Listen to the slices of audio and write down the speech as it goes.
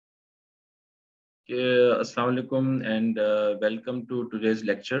Assalamu alaikum and welcome to today's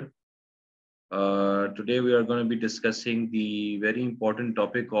lecture. Today we are going to be discussing the very important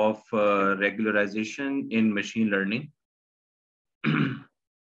topic of regularization in machine learning.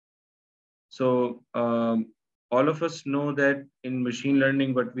 So all of us know that in machine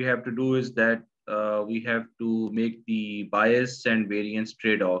learning, what we have to do is that we have to make the bias and variance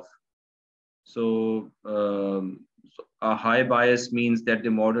trade-off. So a high bias means that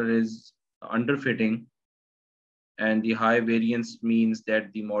the model is underfitting, and the high variance means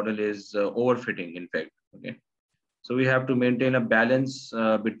that the model is overfitting, in fact. Okay. So we have to maintain a balance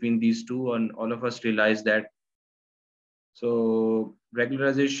between these two, and all of us realize that. So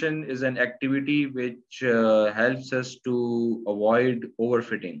regularization is an activity which helps us to avoid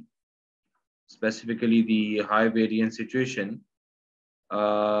overfitting, specifically the high variance situation.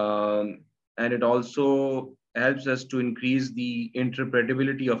 And it also helps us to increase the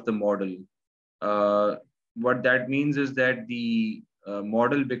interpretability of the model. Uh, what that means is that the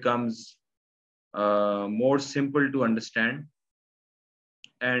model becomes more simple to understand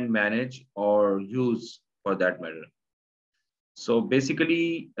and manage or use for that matter. So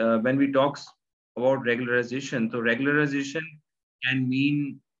basically, when we talk about regularization, so regularization can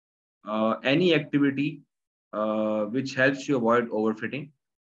mean any activity which helps you avoid overfitting.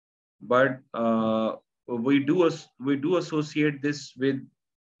 But we do associate this with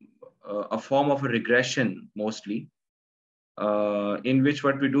a form of a regression mostly, in which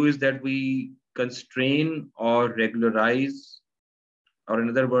what we do is that we constrain or regularize, or in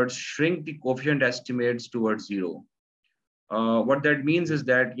other words, shrink the coefficient estimates towards zero. What that means is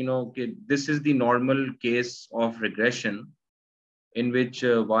that, okay, this is the normal case of regression in which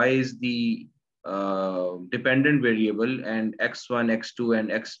y is the dependent variable and x1, x2, and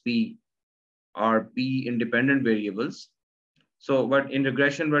xp are p independent variables. So what in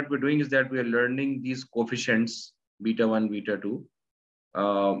regression, what we're doing is that we are learning these coefficients, beta 1, beta 2,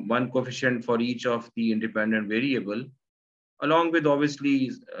 one coefficient for each of the independent variable, along with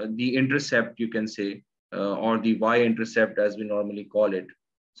obviously the intercept, you can say, or the y-intercept as we normally call it.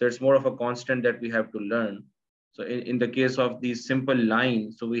 So it's more of a constant that we have to learn. So in the case of the simple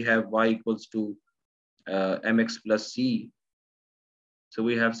line, so we have y equals to mx plus c. So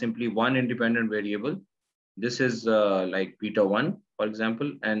we have simply one independent variable. This is like beta 1, for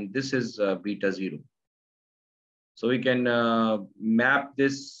example, and this is beta 0. So we can map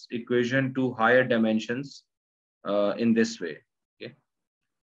this equation to higher dimensions in this way. Okay.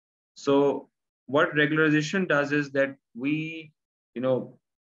 So what regularization does is that you know,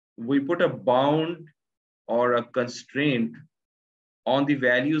 we put a bound or a constraint on the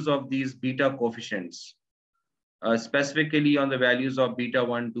values of these beta coefficients, specifically on the values of beta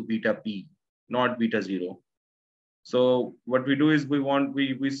 1 to beta p, not beta 0. So what we do is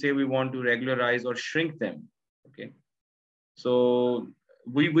we say we want to regularize or shrink them. Okay. So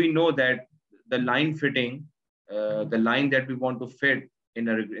we know that the line fitting, the line that we want to fit in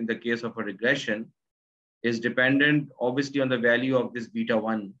the case of a regression, is dependent obviously on the value of this beta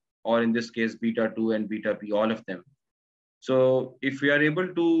 1, or in this case beta 2 and beta p, all of them. So if we are able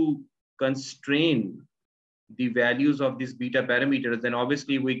to constrain the values of these beta parameters, then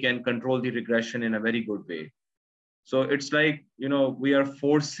obviously we can control the regression in a very good way. So it's like, we are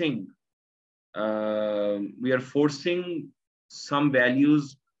forcing some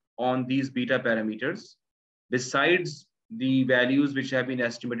values on these beta parameters besides the values which have been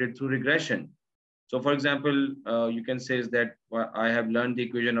estimated through regression. So for example, you can say is that I have learned the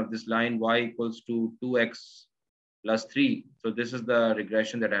equation of this line y equals to 2x plus 3. So this is the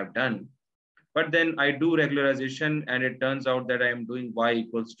regression that I've done. But then I do regularization and it turns out that I am doing y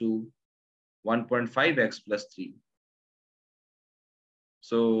equals to 1.5x plus 3.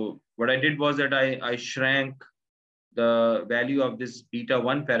 So what I did was that I shrank the value of this beta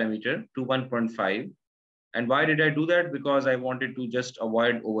 1 parameter to 1.5. And why did I do that? Because I wanted to just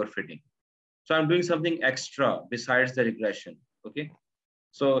avoid overfitting. So I'm doing something extra besides the regression. Okay.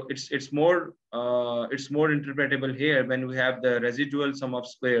 So it's more interpretable here when we have the residual sum of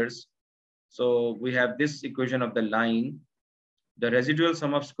squares. So we have this equation of the line. The residual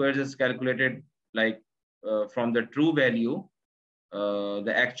sum of squares is calculated like from the true value,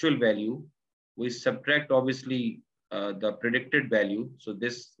 the actual value. We subtract obviously the predicted value. So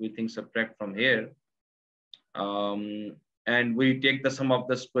this we think subtract from here. And we take the sum of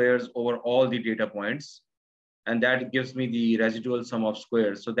the squares over all the data points. And that gives me the residual sum of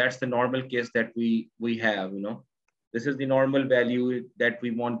squares. So that's the normal case that we have, This is the normal value that we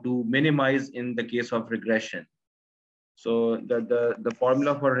want to minimize in the case of regression. So the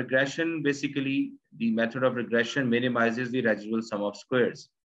formula for regression, basically the method of regression minimizes the residual sum of squares.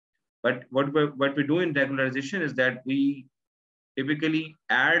 But what we do in regularization is that we typically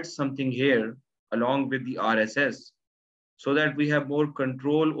add something here along with the RSS so that we have more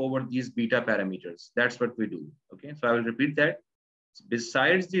control over these beta parameters. That's what we do. Okay, so I will repeat that.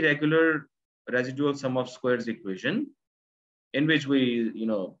 Besides the regular residual sum of squares equation, in which we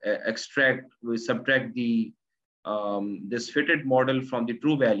we subtract the this fitted model from the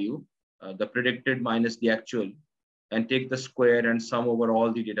true value, the predicted minus the actual, and take the square and sum over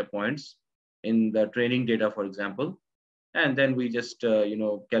all the data points in the training data, for example. And then we just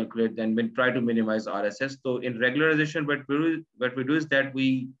calculate, then we try to minimize RSS. So in regularization, what we do is that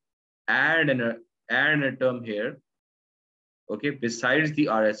we add a term here, okay, besides the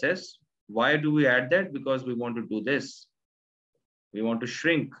RSS. Why do we add that? Because we want to do this. We want to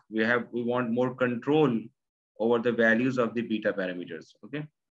shrink. We want more control over the values of the beta parameters. Okay.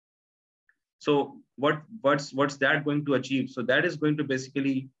 So what's that going to achieve? So that is going to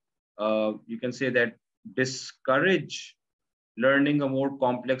basically, you can say that, discourage learning a more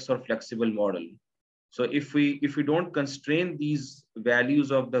complex or flexible model. So if we don't constrain these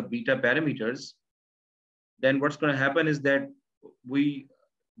values of the beta parameters, then what's going to happen is that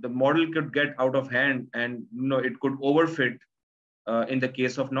the model could get out of hand, and it could overfit in the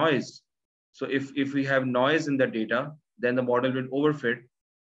case of noise. So if we have noise in the data, then the model will overfit,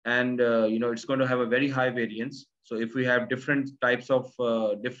 and it's going to have a very high variance. So if we have different types of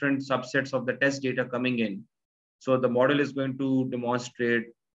different subsets of the test data coming in, so the model is going to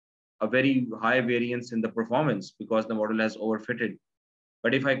demonstrate a very high variance in the performance because the model has overfitted.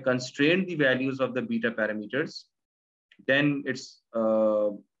 But if I constrain the values of the beta parameters, then it's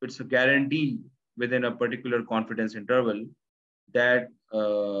a guarantee within a particular confidence interval that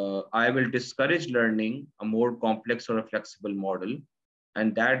I will discourage learning a more complex or a flexible model,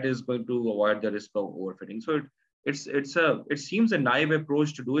 and that is going to avoid the risk of overfitting. So it seems a naive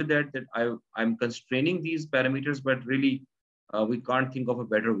approach to do it, that I'm constraining these parameters, but really we can't think of a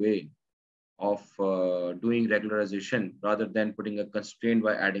better way of doing regularization rather than putting a constraint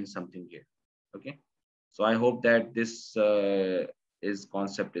by adding something here. Okay, so I hope that this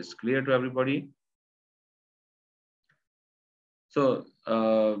concept is clear to everybody. So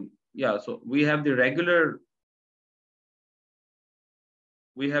yeah, so we have the regular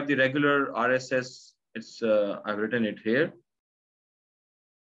RSS. It's I've written it here,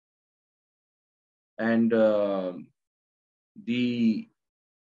 and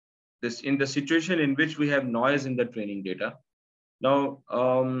in the situation in which we have noise in the training data. Now,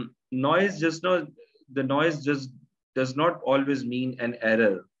 noise just does not always mean an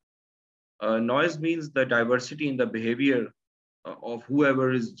error. Noise means the diversity in the behavior of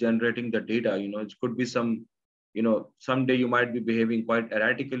whoever is generating the data. It could be someday you might be behaving quite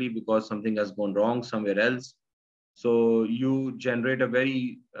erratically because something has gone wrong somewhere else. So you generate a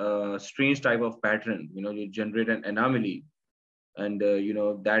very strange type of pattern. You generate an anomaly, and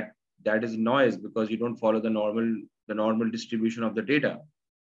that is noise because you don't follow the normal distribution of the data.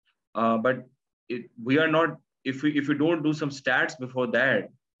 But we are not, if we don't do some stats before that,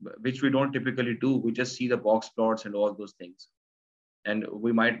 which we don't typically do, we just see the box plots and all those things, and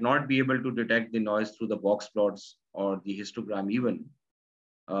we might not be able to detect the noise through the box plots or the histogram even.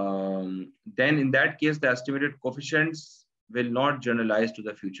 Then in that case, the estimated coefficients will not generalize to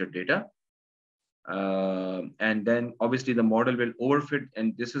the future data. And then obviously the model will overfit,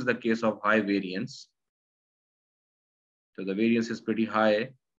 and this is the case of high variance. So the variance is pretty high.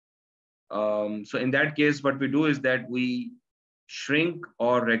 So in that case, what we do is that we shrink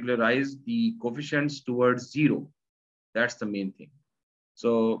or regularize the coefficients towards zero. That's the main thing.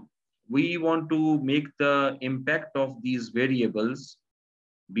 So we want to make the impact of these variables,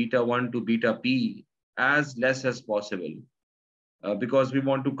 beta 1 to beta p, as less as possible. Because we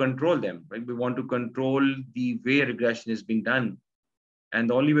want to control them, right? We want to control the way regression is being done. And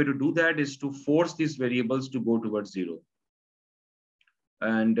the only way to do that is to force these variables to go towards zero.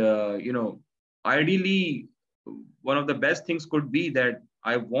 And, ideally, one of the best things could be that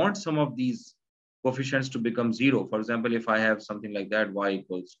I want some of these coefficients to become zero. For example, if I have something like that, y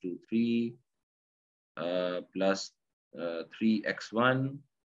equals to 3 plus 3x1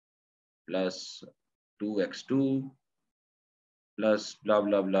 plus 2x2 plus blah,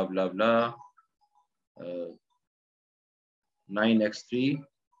 blah, blah, blah, blah, 9x3.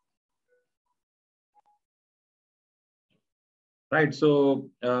 Right. So,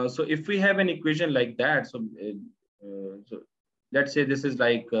 so if we have an equation like that, so let's say this is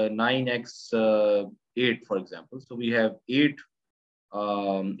like 9x8, for example. So we have 8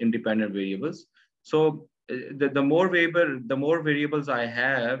 independent variables. So the more variables I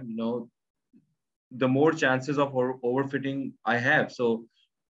have, the more chances of overfitting I have. So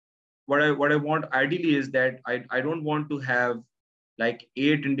what I want ideally is that I don't want to have like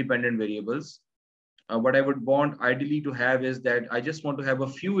 8 independent variables. What I would want ideally to have is that I just want to have a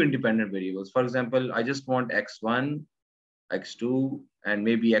few independent variables. For example, I just want x1, x2, and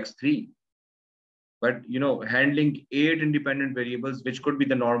maybe x3. But handling 8 independent variables, which could be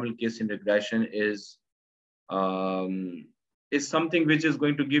the normal case in regression, um, is something which is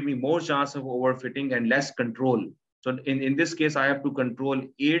going to give me more chance of overfitting and less control. So in this case, I have to control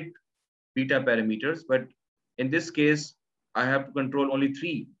 8 beta parameters, but in this case, I have to control only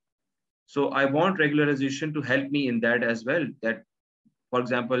 3. So I want regularization to help me in that as well. That, for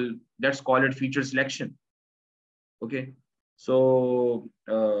example, let's call it feature selection. Okay. So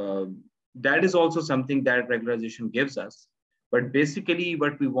that is also something that regularization gives us. But basically,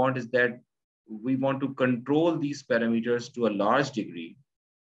 what we want is that we want to control these parameters to a large degree,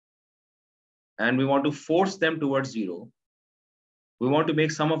 and we want to force them towards zero. We want to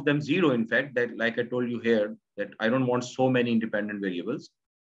make some of them zero, in fact, that, like I told you here, that I don't want so many independent variables.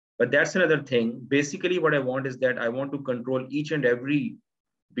 But that's another thing. Basically, what I want is that I want to control each and every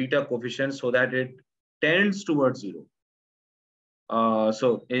beta coefficient so that it tends towards zero.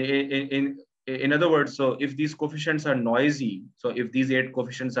 So in other words, so if these coefficients are noisy, so if these 8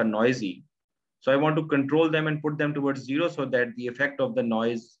 coefficients are noisy, so I want to control them and put them towards zero so that the effect of the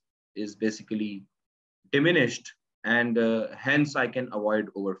noise is basically diminished, and hence I can avoid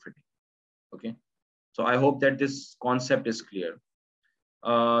overfitting. Okay. So I hope that this concept is clear.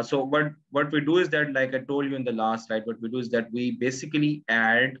 So what we do is that, like I told you in the last slide, what we do is that we basically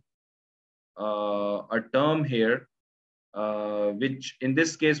add a term here, which in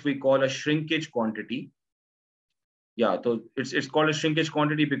this case we call a shrinkage quantity. Yeah, so it's called a shrinkage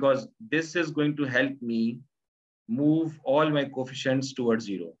quantity because this is going to help me move all my coefficients towards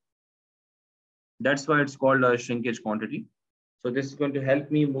zero. That's why it's called a shrinkage quantity. So this is going to help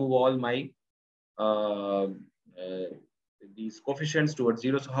me move all my uh, uh, these coefficients towards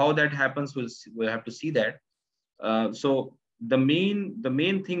zero. So how that happens, we'll have to see that. So the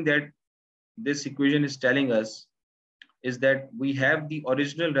main thing that this equation is telling us is that we have the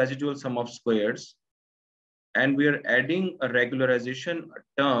original residual sum of squares, and we are adding a regularization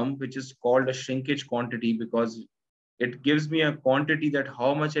term which is called a shrinkage quantity because it gives me a quantity that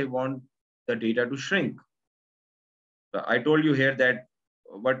how much I want the data to shrink. I told you here that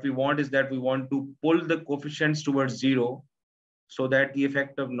what we want is that we want to pull the coefficients towards zero so that the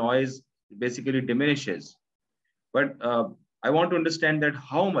effect of noise basically diminishes. But I want to understand that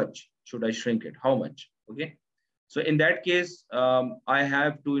how much should I shrink it? How much? Okay. So in that case, I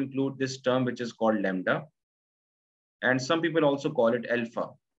have to include this term which is called lambda, and some people also call it alpha.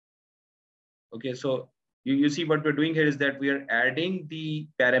 Okay, so you see what we're doing here is that we are adding the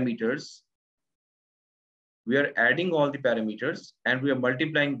parameters. We are adding all the parameters and we are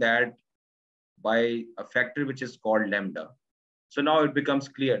multiplying that by a factor which is called lambda. So now it becomes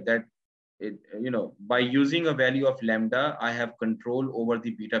clear that by using a value of lambda, I have control over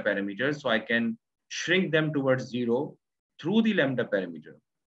the beta parameters. So I can shrink them towards zero through the lambda parameter.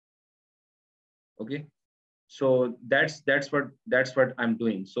 Okay. So that's what I'm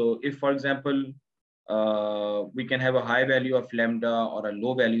doing. So if, for example, we can have a high value of lambda or a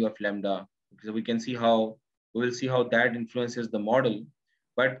low value of lambda, so we will see how that influences the model.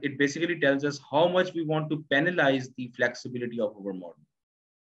 But it basically tells us how much we want to penalize the flexibility of our model.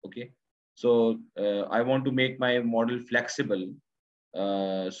 Okay, so I want to make my model flexible.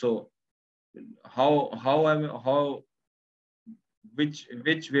 So how which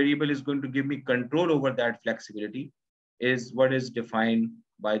variable is going to give me control over that flexibility is what is defined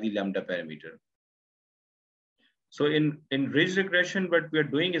by the lambda parameter. So in ridge regression, what we are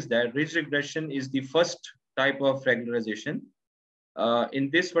doing is that ridge regression is the first type of regularization. In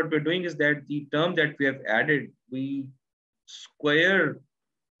this, what we're doing is that the term that we have added, we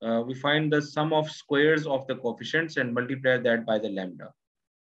find the sum of squares of the coefficients and multiply that by the lambda.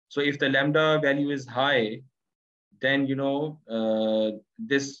 So if the lambda value is high, then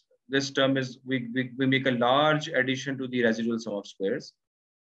this term is we make a large addition to the residual sum of squares.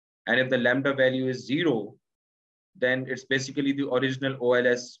 And if the lambda value is zero, then it's basically the original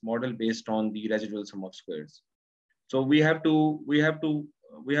OLS model based on the residual sum of squares. So we have to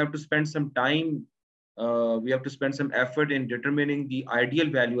spend some time, we have to spend some effort in determining the ideal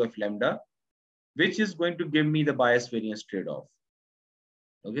value of lambda, which is going to give me the bias variance trade-off.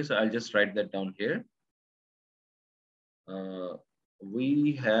 Okay, so I'll just write that down here.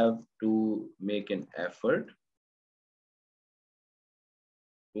 We have to make an effort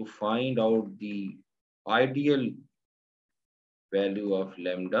to find out the ideal value of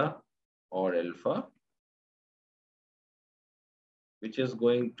lambda or alpha which is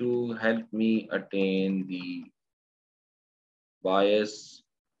going to help me attain the bias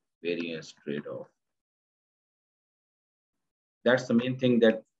variance trade-off. That's the main thing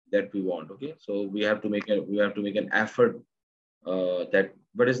that we want. Okay, so we have to make an effort that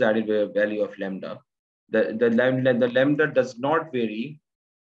what is the added value of lambda. The lambda does not vary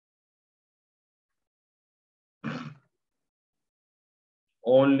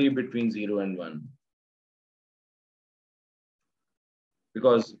only between 0 and 1,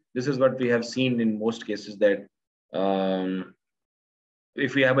 because this is what we have seen in most cases, that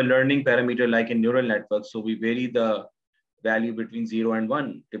if we have a learning parameter like in neural networks, so we vary the value between 0 and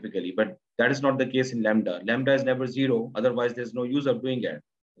 1 typically, but that is not the case in lambda. Lambda is never 0, otherwise there's no use of doing it.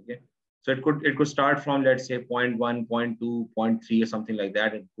 Okay, so it could start from, let's say, 0.1, 0.2, 0.3 or something like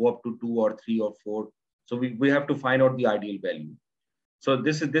that, and go up to 2 or 3 or 4. So we have to find out the ideal value. So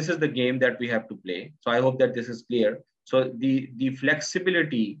this is the game that we have to play. So I hope that this is clear. So the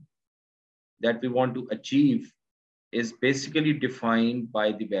flexibility that we want to achieve is basically defined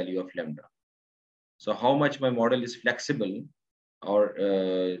by the value of lambda. So how much my model is flexible, or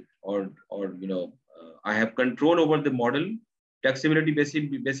I have control over the model. Flexibility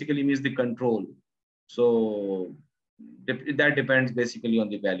basically means the control. So that depends basically on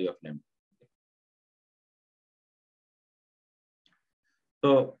the value of lambda.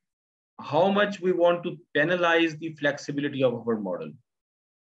 So how much we want to penalize the flexibility of our model,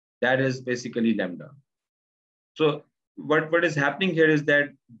 that is basically lambda. So what is happening here is that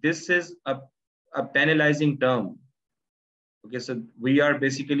this is a penalizing term. Okay, so we are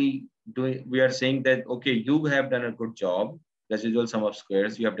basically we are saying that, okay, you have done a good job, residual sum of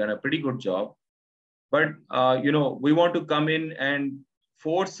squares, you have done a pretty good job, but we want to come in and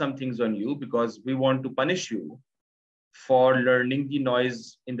force some things on you because we want to punish you for learning the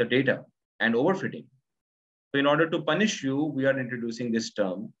noise in the data and overfitting. So in order to punish you, we are introducing this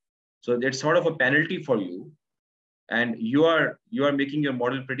term. So it's sort of a penalty for you, and you are making your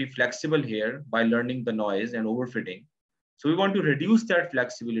model pretty flexible here by learning the noise and overfitting. So we want to reduce that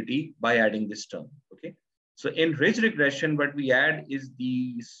flexibility by adding this term. Okay, so in ridge regression, what we add is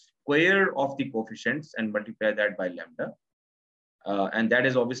the square of the coefficients and multiply that by lambda, and that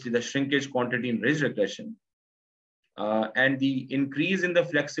is obviously the shrinkage quantity in ridge regression. And the increase in the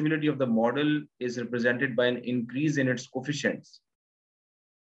flexibility of the model is represented by an increase in its coefficients.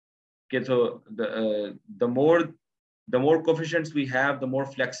 Okay, so the more coefficients we have, the more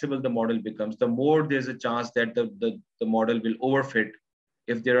flexible the model becomes. The more there's a chance that the model will overfit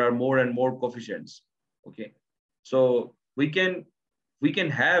if there are more and more coefficients. Okay, so we can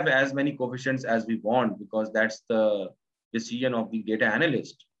have as many coefficients as we want because that's the decision of the data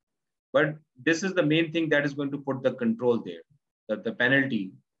analyst. But this is the main thing that is going to put the control there, the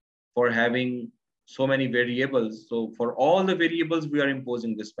penalty for having so many variables. So for all the variables, we are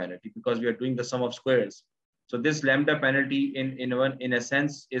imposing this penalty because we are doing the sum of squares. So this lambda penalty in a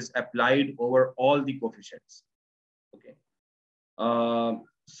sense is applied over all the coefficients. Okay.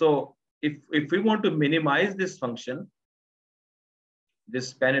 So if we want to minimize this function,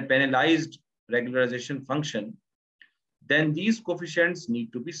 this penalized regularization function, then these coefficients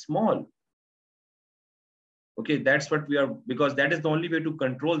need to be small. Okay, that's what we are, because that is the only way to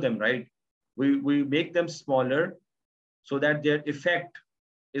control them, right? We make them smaller so that their effect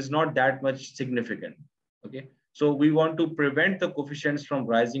is not that much significant. Okay, so we want to prevent the coefficients from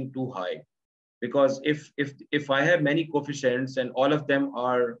rising too high, because if I have many coefficients and all of them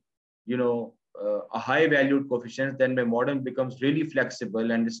are a high valued coefficients, then my model becomes really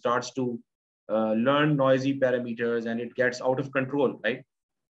flexible and it starts to learn noisy parameters and it gets out of control, right?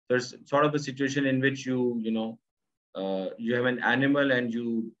 There's sort of a situation in which you have an animal and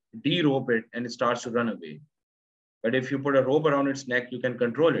you de-rope it and it starts to run away. But if you put a rope around its neck, you can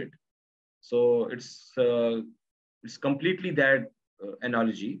control it. So it's completely that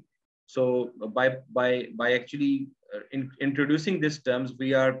analogy. So by actually introducing these terms,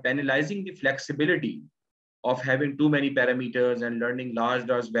 we are penalizing the flexibility of having too many parameters and learning large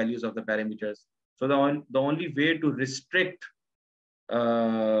values of the parameters. So the only way to restrict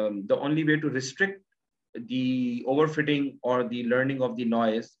the overfitting or the learning of the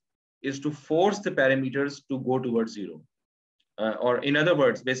noise is to force the parameters to go towards zero. Or in other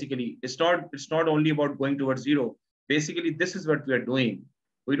words, basically, it's not only about going towards zero. Basically, this is what we are doing.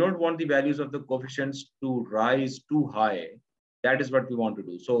 We don't want the values of the coefficients to rise too high. That is what we want to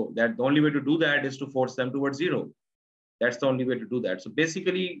do. So that the only way to do that is to force them towards zero. That's the only way to do that. So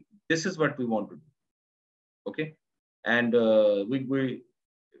basically, this is what we want to do. Okay, and we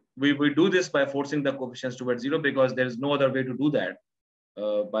do this by forcing the coefficients towards zero because there is no other way to do that.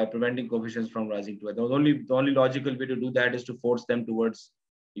 by preventing coefficients from rising to it. The only logical way to do that is to force them towards,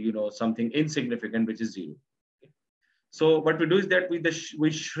 something insignificant, which is zero. Okay. So what we do is that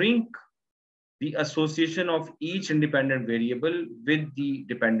we shrink the association of each independent variable with the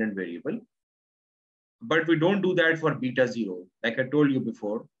dependent variable. But we don't do that for beta zero, like I told you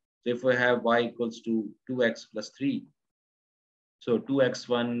before. So if we have y equals to 2x plus 3, so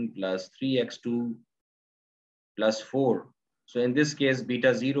 2x1 plus 3x2 plus 4. So in this case,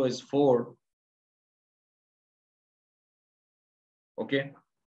 beta zero is 4. Okay.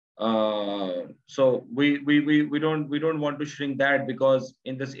 So we don't want to shrink that, because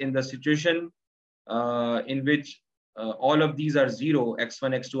in the situation in which all of these are zero,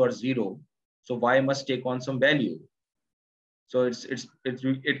 x1, x2 are zero, so y must take on some value. So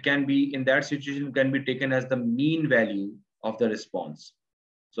it can be, in that situation, can be taken as the mean value of the response.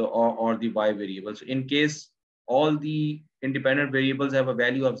 So or the y variable. So in case all the independent variables have a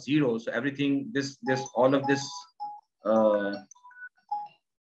value of zero, so everything all of this uh,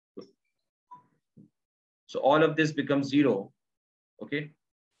 so all of this becomes zero. Okay.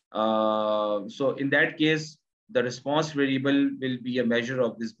 So in that case, the response variable will be a measure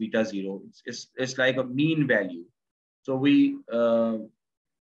of this beta zero. It's like a mean value. So we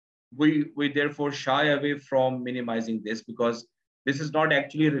therefore shy away from minimizing this, because this is not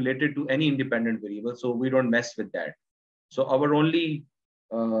actually related to any independent variable. So we don't mess with that. So our only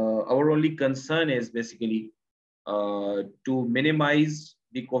concern is basically to minimize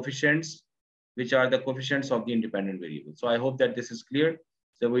the coefficients, which are the coefficients of the independent variable. So I hope that this is clear.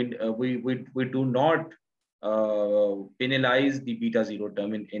 So we do not penalize the beta zero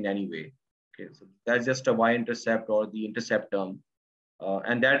term in any way. Okay, so that's just a y-intercept or the intercept term.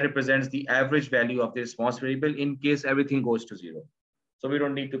 And that represents the average value of the response variable in case everything goes to zero. So we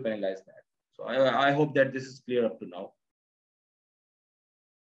don't need to penalize that. So I hope that this is clear up to now.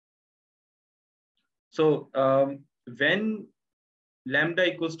 So when lambda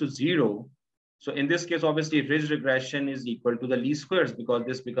equals to zero, so in this case, obviously, ridge regression is equal to the least squares, because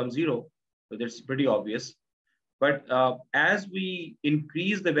this becomes zero. So that's pretty obvious. But as we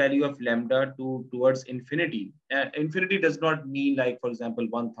increase the value of lambda towards infinity, infinity does not mean, like, for example,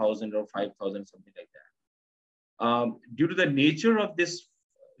 1,000 or 5,000, something like that. Due to the nature of this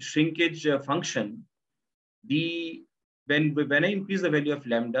shrinkage function, when I increase the value of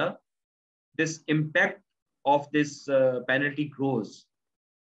lambda, this impact of this penalty grows.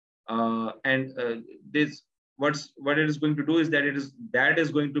 And this what it is going to do is that that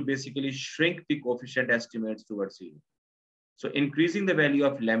is going to basically shrink the coefficient estimates towards zero. So increasing the value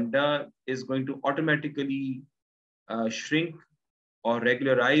of lambda is going to automatically shrink or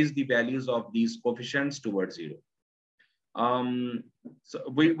regularize the values of these coefficients towards zero. So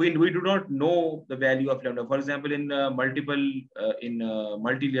we do not know the value of lambda. For example, in multi-layer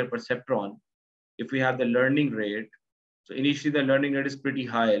perceptron, if we have the learning rate, so initially the learning rate is pretty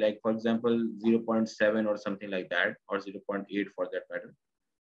high, like for example 0.7 or something like that, or 0.8 for that matter.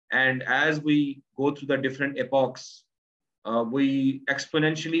 And as we go through the different epochs, we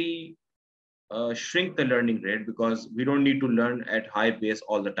exponentially shrink the learning rate, because we don't need to learn at high pace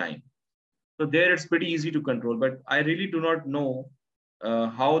all the time. So there it's pretty easy to control, but I really do not know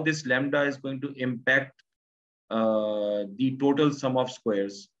how this lambda is going to impact the total sum of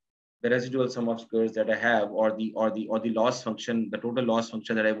squares, the residual sum of squares that I have, or the loss function, the total loss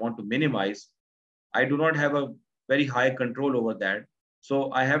function that I want to minimize. I do not have a very high control over that.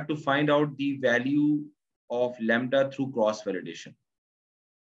 So I have to find out the value of lambda through cross validation.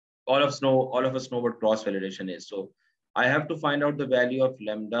 All of us know what cross validation is. So I have to find out the value of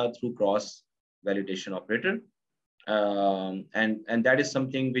lambda through cross validation operator. And that is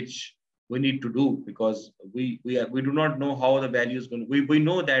something which we need to do, because we do not know how the value is going to. We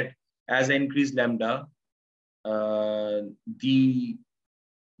know that as I increase lambda, these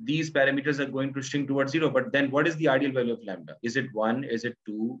parameters are going to shrink towards zero. But then what is the ideal value of lambda? Is it 1? Is it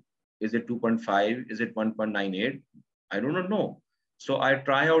 2? Is it 2.5? Is it 1.98? I do not know. So I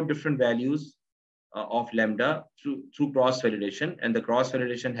try out different values of lambda through cross validation, and the cross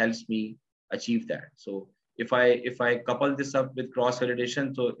validation helps me achieve that. So if I couple this up with cross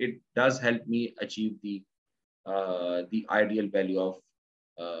validation, so it does help me achieve the ideal value of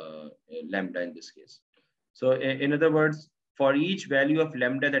lambda in this case. So in other words, for each value of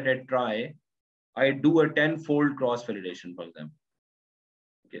lambda that I try, I do a 10-fold cross validation, for example.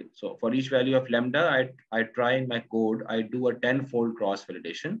 Okay, so for each value of lambda, I try in my code, I do a 10-fold cross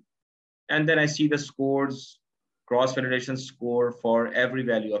validation. And then I see the scores, cross validation score for every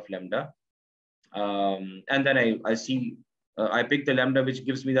value of lambda. And then I see, I pick the lambda which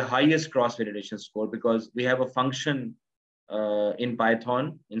gives me the highest cross validation score, because we have a function in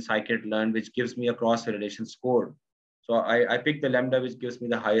Python in scikit-learn, which gives me a cross-validation score. So I pick the lambda, which gives me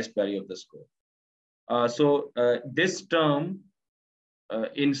the highest value of the score. This term,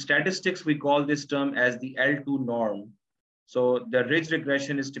 in statistics, we call this term as the L2 norm. So the ridge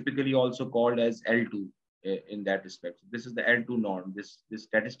regression is typically also called as L2 in that respect. So this is the L2 norm. This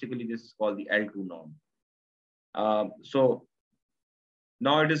statistically, this is called the L2 norm. So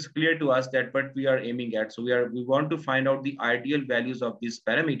now it is clear to us that what we are aiming at. So we want to find out the ideal values of these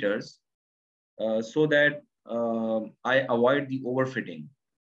parameters so that I avoid the overfitting.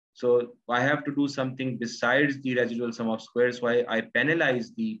 So I have to do something besides the residual sum of squares. So I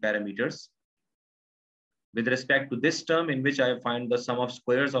penalize the parameters with respect to this term, in which I find the sum of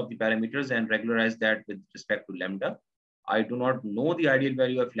squares of the parameters and regularize that with respect to lambda. I do not know the ideal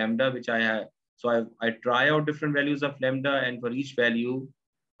value of lambda, which I have. So I try out different values of lambda, and for each value,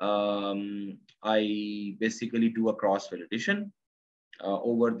 I basically do a cross validation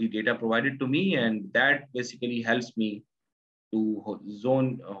over the data provided to me, and that basically helps me to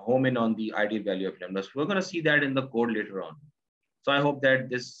zone home in on the ideal value of lambda. So we're going to see that in the code later on. So I hope that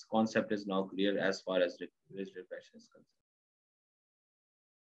this concept is now clear as far as ridge regression is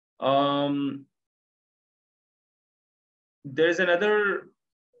concerned. There is another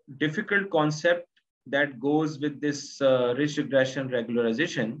difficult concept that goes with this ridge regression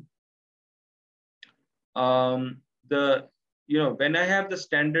regularization. When I have the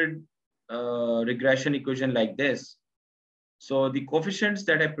standard regression equation like this, so the coefficients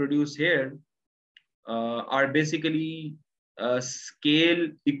that I produce here are basically scale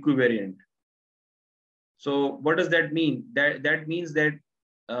equivariant. So what does that mean? That means that,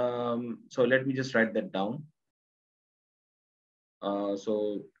 so let me just write that down.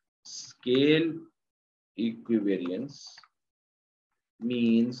 So scale equivariance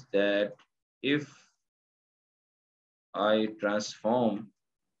means that if I transform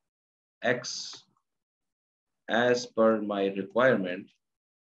X as per my requirement,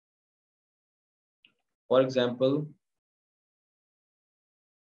 for example,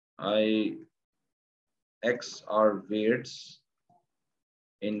 X are weights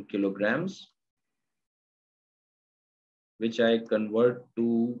in kilograms, which I convert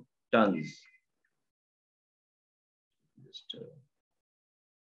to tons.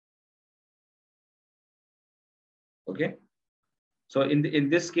 Okay. So in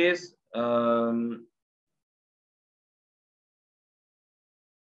this case,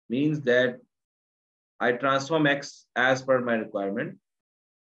 means that I transform X as per my requirement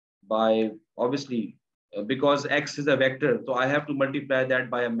by, obviously, because X is a vector, so I have to multiply that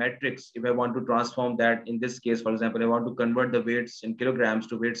by a matrix if I want to transform that. In this case, for example, I want to convert the weights in kilograms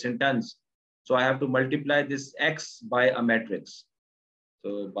to weights in tons. So I have to multiply this X by a matrix.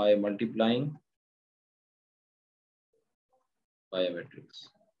 So by multiplying by a matrix.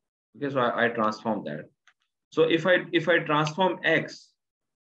 Okay, so I transform that. So if I transform X,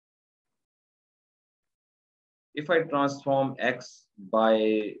 if I transform X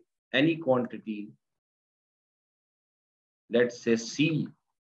by any quantity, let's say C,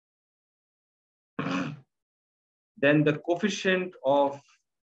 then the coefficient of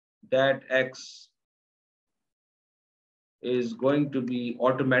that X is going to be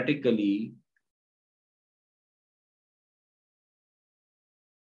automatically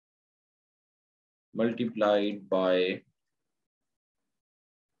multiplied by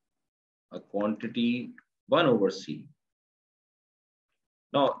a quantity 1 over C.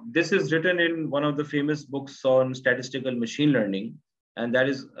 Now, this is written in one of the famous books on statistical machine learning, and that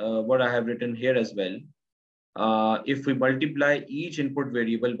is what I have written here as well. If we multiply each input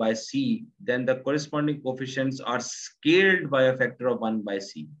variable by C, then the corresponding coefficients are scaled by a factor of 1 by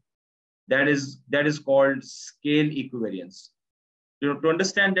C. That is called scale equivariance. To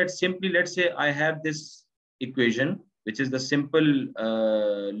understand that simply, let's say I have this equation, which is the simple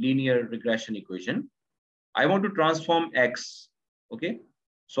linear regression equation. I want to transform X, okay?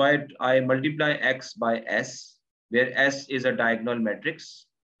 So I multiply X by S, where S is a diagonal matrix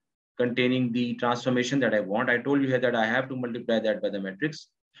containing the transformation that I want. I told you here that I have to multiply that by the matrix.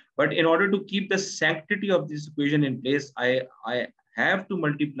 But in order to keep the sanctity of this equation in place, I have to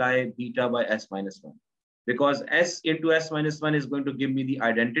multiply beta by S minus 1. Because S into S minus 1 is going to give me the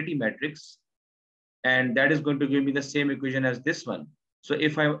identity matrix, and that is going to give me the same equation as this one. So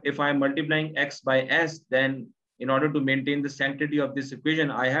if I'm multiplying X by S, then in order to maintain the sanctity of this equation,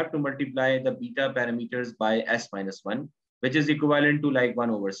 I have to multiply the beta parameters by S minus 1, which is equivalent to like 1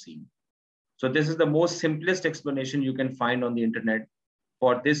 over C. So this is the most simplest explanation you can find on the internet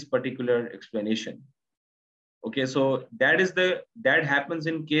for this particular explanation. Okay, so that happens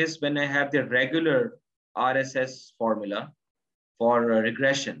in case when I have the regular RSS formula. for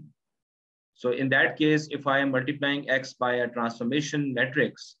regression. So in that case, if I am multiplying X by a transformation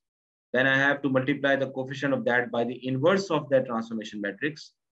matrix, then I have to multiply the coefficient of that by the inverse of that transformation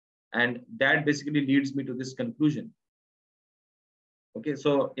matrix. And that basically leads me to this conclusion. Okay,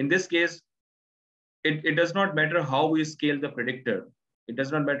 so in this case, it does not matter how we scale the predictor. It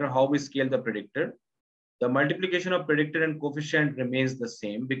does not matter how we scale the predictor. The multiplication of predictor and coefficient remains the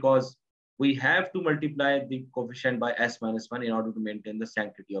same because we have to multiply the coefficient by S minus 1 in order to maintain the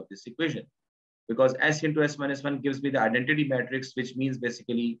sanctity of this equation. Because S into S minus 1 gives me the identity matrix, which means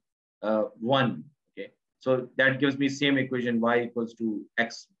basically 1. Okay, so that gives me same equation, y equals to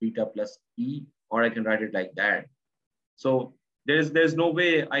x beta plus e, or I can write it like that. So there's no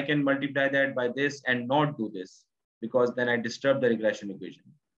way I can multiply that by this and not do this, because then I disturb the regression equation.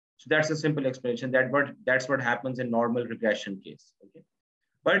 So that's a simple explanation. That's what happens in normal regression case. Okay,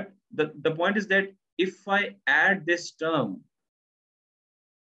 but the point is that if I add this term,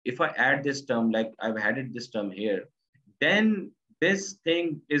 like I've added this term here, then this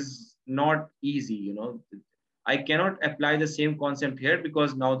thing is not easy. You know, I cannot apply the same concept here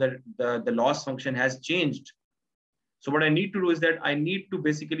because now the loss function has changed. So what I need to do is that I need to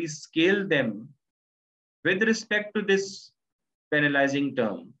basically scale them with respect to this penalizing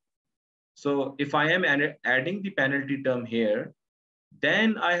term. So if I am adding the penalty term here,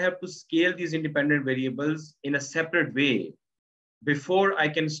 then I have to scale these independent variables in a separate way before I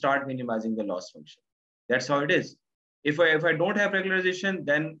can start minimizing the loss function. That's how it is. If I don't have regularization,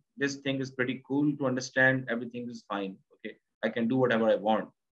 then this thing is pretty cool to understand. Everything is fine. Okay, I can do whatever I want.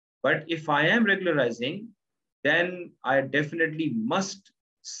 But if I am regularizing, then I definitely must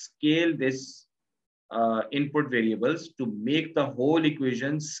scale this input variables to make the whole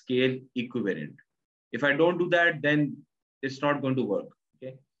equation scale equivalent. If I don't do that, then it's not going to work.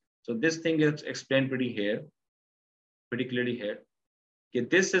 Okay, so this thing is explained pretty clearly here. Okay,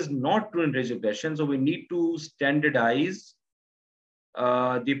 this is not true in ridge regression, so we need to standardize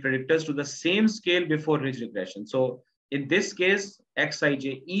the predictors to the same scale before ridge regression. So in this case,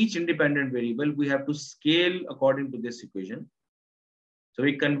 xij, each independent variable, we have to scale according to this equation. So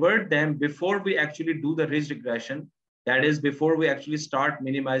we convert them before we actually do the ridge regression. That is, before we actually start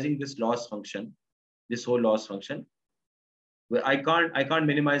minimizing this loss function, this whole loss function. I can't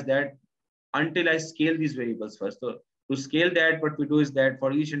minimize that until I scale these variables first. So to scale that, what we do is that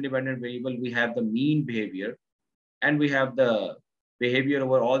for each independent variable, we have the mean behavior and we have the behavior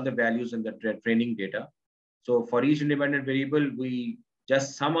over all the values in the training data. So for each independent variable, we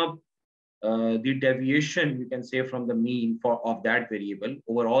just sum up the deviation, you can say, from the mean of that variable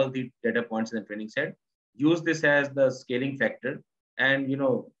over all the data points in the training set. Use this as the scaling factor. And, you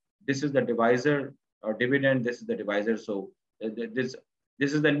know, this is the divisor or dividend. This is the divisor. So this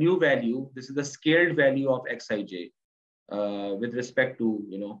is the new value. This is the scaled value of xij with respect to,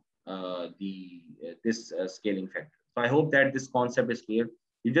 you know, this scaling factor. So I hope that this concept is clear.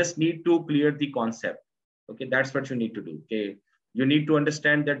 You just need to clear the concept. Okay, that's what you need to do. Okay, you need to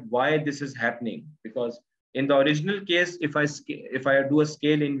understand that why this is happening, because in the original case, if I do a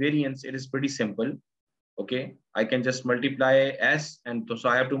scale invariance, it is pretty simple. Okay, I can just multiply s, and so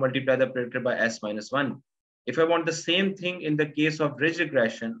I have to multiply the predictor by s minus 1. If I want the same thing in the case of ridge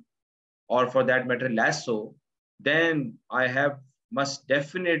regression, or for that matter lasso, then I must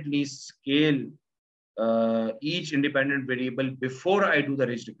definitely scale each independent variable before I do the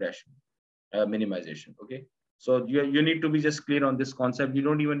ridge regression minimization. Okay, so you need to be just clear on this concept. You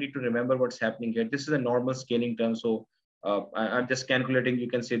don't even need to remember what's happening here. This is a normal scaling term. So I'm just calculating, you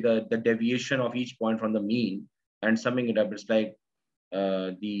can say, the deviation of each point from the mean and summing it up. It's like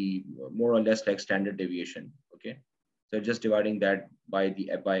the more or less like standard deviation. Okay, so just dividing that by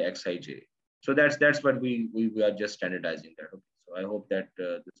xij. So that's what we are just standardizing that. Okay, so I hope that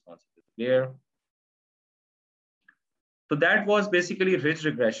this concept is clear. So that was basically ridge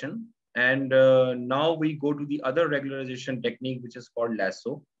regression. And now we go to the other regularization technique, which is called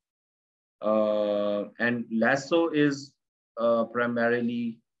lasso. And lasso is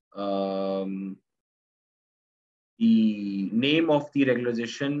primarily the name of the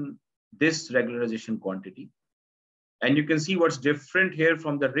regularization, this regularization quantity. And you can see what's different here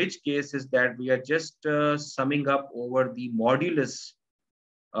from the ridge case is that we are just summing up over the modulus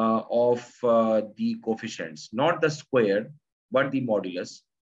of the coefficients, not the square, but the modulus.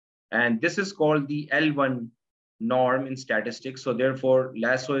 And this is called the L1 norm in statistics. So therefore,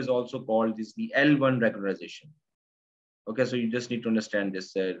 lasso is also called the L1 regularization. Okay, so you just need to understand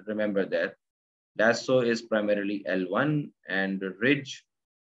this. Remember that lasso is primarily L1 and ridge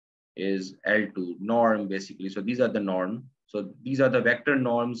is L2 norm, basically. So these are the norm. So these are the vector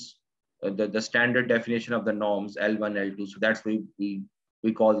norms the standard definition of the norms L1, L2. So that's why we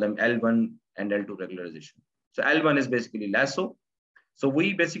call them L1 and L2 regularization. So L1 is basically lasso. So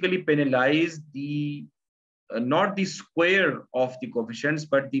we basically penalize the not the square of the coefficients,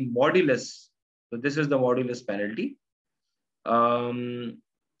 but the modulus. So this is the modulus penalty.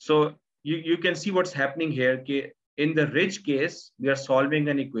 So you can see what's happening here. Okay? In the ridge case, we are solving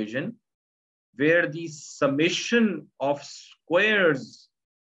an equation where the summation of squares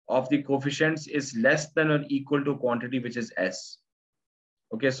of the coefficients is less than or equal to quantity, which is S.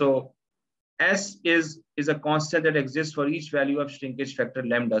 Okay, so S is a constant that exists for each value of shrinkage factor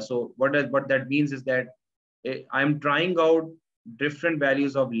lambda. So what that means is that I'm trying out different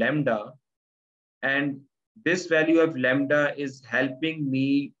values of lambda, and this value of lambda is helping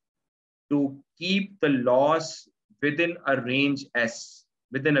me to keep the loss within a range S,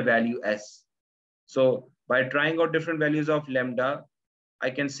 within a value S. So by trying out different values of lambda, I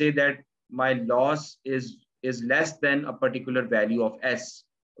can say that my loss is less than a particular value of S.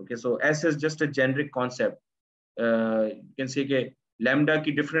 Okay, so S is just a generic concept. You can say कि lambda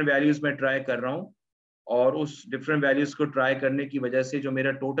की different values मैं try कर रहा हूँ, और उस different values को try करने की वजह से जो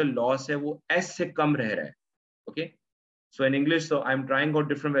मेरा total loss है वो S से कम रह रहा है. Okay, so in English, so I'm trying out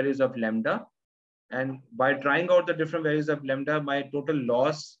different values of lambda, and by trying out the different values of lambda, my total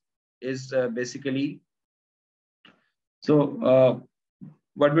loss is basically, so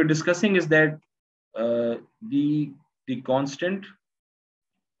what we're discussing is that the constant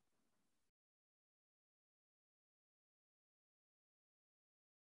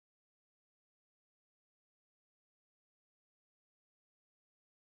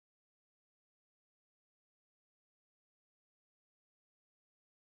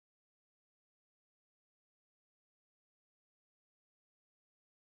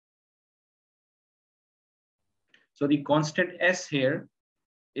so the constant S here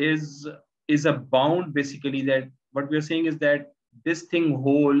is a bound, basically, that what we are saying is that this thing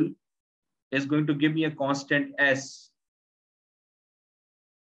whole is going to give me a constant S.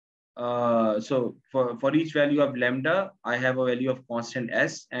 So for each value of lambda, I have a value of constant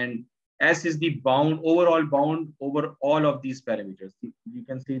S, and S is the bound, overall bound over all of these parameters. You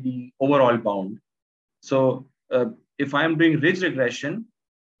can see the overall bound. So if I'm doing ridge regression,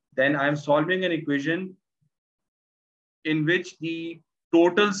 then I'm solving an equation in which the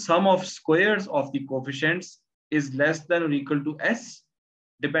total sum of squares of the coefficients is less than or equal to S,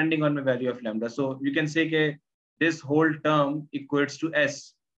 depending on my value of lambda. So you can say that this whole term equates to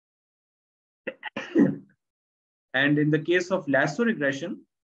S. And in the case of lasso regression,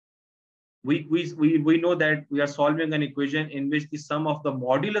 we know that we are solving an equation in which the sum of the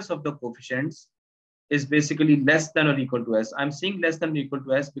modulus of the coefficients is basically less than or equal to S. I'm saying less than or equal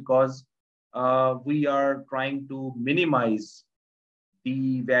to S because we are trying to minimize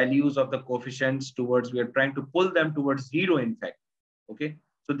the values of the coefficients towards, we are trying to pull them towards zero, in fact. Okay,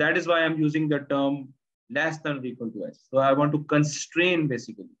 so that is why I'm using the term less than or equal to S. So I want to constrain,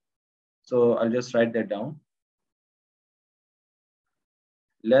 basically. So I'll just write that down.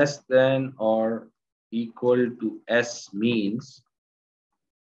 Less than or equal to S means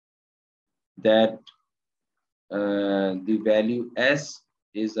that the value S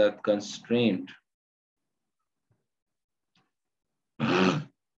is a constraint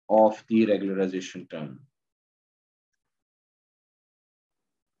of the regularization term.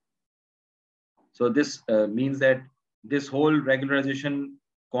 So this means that this whole regularization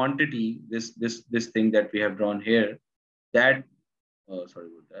quantity, this thing that we have drawn here, that sorry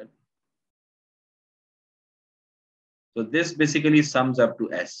about that. So this basically sums up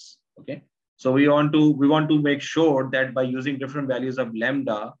to S. Okay. So we want to make sure that by using different values of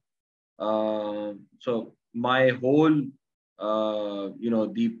lambda, so my whole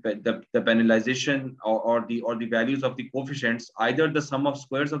the penalization or the values of the coefficients, either the sum of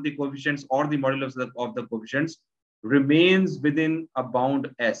squares of the coefficients or the modulus of the coefficients, remains within a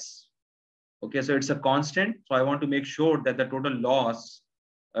bound S. Okay, so it's a constant. So I want to make sure that the total loss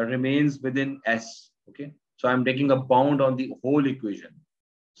remains within S. Okay, so I'm taking a bound on the whole equation.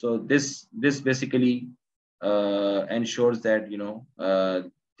 So this basically ensures that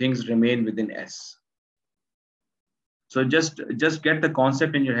things remain within S. So just get the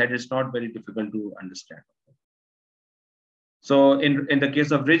concept in your head. It's not very difficult to understand. So in the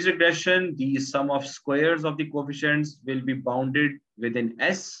case of ridge regression, the sum of squares of the coefficients will be bounded within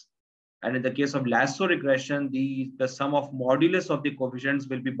S. And in the case of lasso regression, the sum of modulus of the coefficients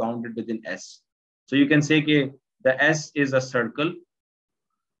will be bounded within S. So you can say that the S is a circle,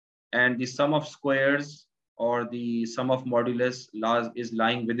 and the sum of squares or the sum of modulus is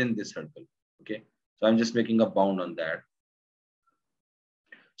lying within this circle. Okay, so I'm just making a bound on that.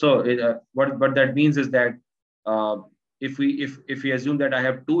 So what that means is that if we assume that I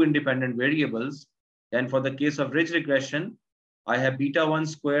have two independent variables, then for the case of ridge regression, I have beta 1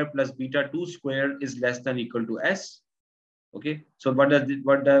 square plus beta 2 square is less than or equal to s. Okay, so what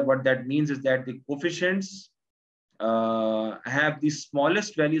that means is that the coefficients have the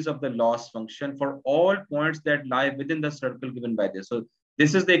smallest values of the loss function for all points that lie within the circle given by this. So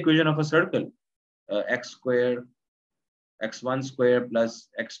this is the equation of a circle: x square, x1 square plus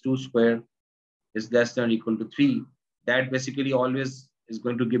x2 square is less than or equal to 3. That basically always is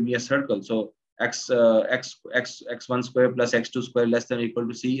going to give me a circle. So x1 square plus x2 square less than or equal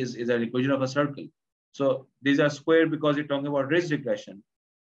to c is an equation of a circle. So these are square because you're talking about ridge regression.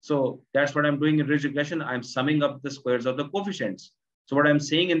 So that's what I'm doing in ridge regression. I'm summing up the squares of the coefficients. So what I'm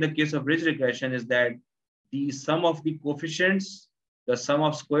saying in the case of ridge regression is that the sum of the coefficients, the sum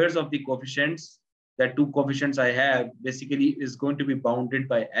of squares of the coefficients, that two coefficients I have basically is going to be bounded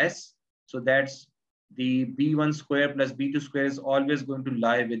by S. So that's the B1 square plus B2 square is always going to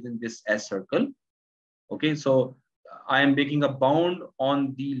lie within this S circle. Okay, so I am making a bound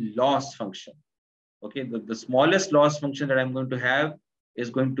on the loss function. Okay, the smallest loss function that I'm going to have is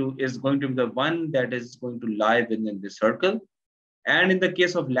going to be the one that is going to lie within the circle. And in the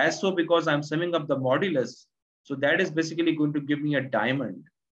case of lasso, because I'm summing up the modulus, so that is basically going to give me a diamond.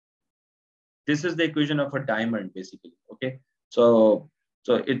 This is the equation of a diamond, basically. Okay, so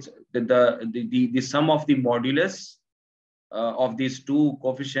it's the sum of the modulus of these two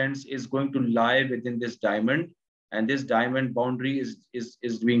coefficients is going to lie within this diamond, and this diamond boundary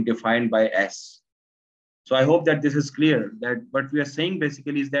is being defined by S. So I hope that this is clear, that what we are saying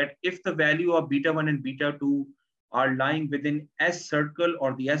basically is that if the value of beta 1 and beta 2 are lying within S circle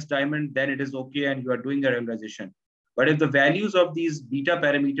or the S diamond, then it is okay and you are doing a regularization. But if the values of these beta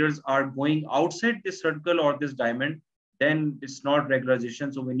parameters are going outside this circle or this diamond, then it's not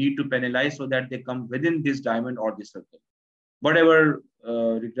regularization. So we need to penalize so that they come within this diamond or this circle. Whatever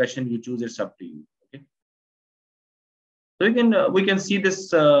regression you choose, it's up to you. Okay. So we can see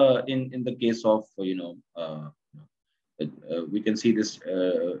this in the case of we can see this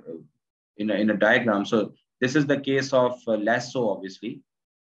in a diagram. So this is the case of lasso. Obviously,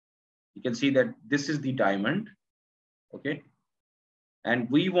 you can see that this is the diamond. Okay,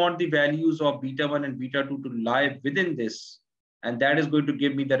 and we want the values of beta 1 and beta 2 to lie within this, and that is going to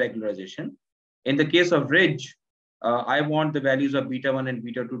give me the regularization. In the case of ridge, I want the values of beta 1 and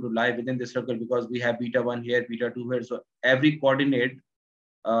beta 2 to lie within the circle because we have beta 1 here, beta 2 here. So every coordinate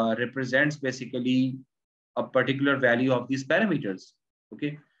represents basically a particular value of these parameters.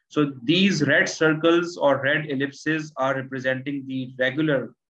 Okay, so these red circles or red ellipses are representing the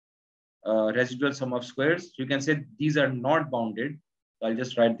regular residual sum of squares. You can say these are not bounded. So I'll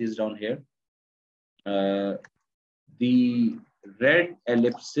just write this down here. The red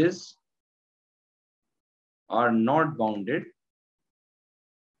ellipses are not bounded.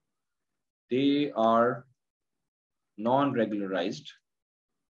 They are non-regularized.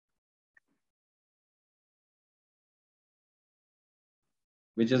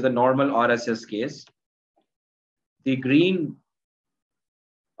 Which is the normal RSS case. The green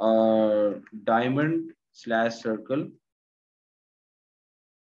diamond / circle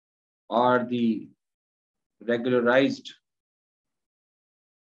are the regularized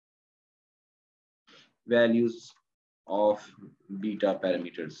values of beta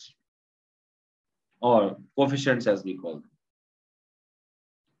parameters or coefficients as we call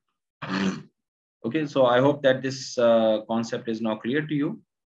them. Okay, so I hope that this concept is now clear to you.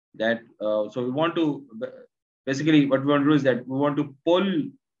 That so we want to basically what we want to do is that we want to pull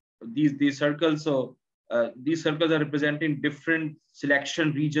these circles. So these circles are representing different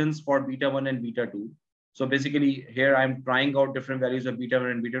selection regions for beta 1 and beta 2. So basically here I'm trying out different values of beta 1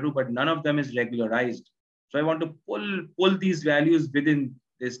 and beta 2, but none of them is regularized. So I want to pull these values within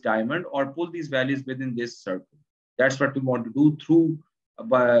this diamond or pull these values within this circle. That's what we want to do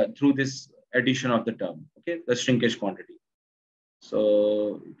through this addition of the term, okay, the shrinkage quantity.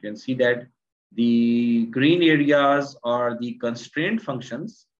 So you can see that the green areas are the constraint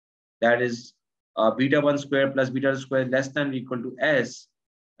functions, that is beta 1 square plus beta 2 square less than or equal to S,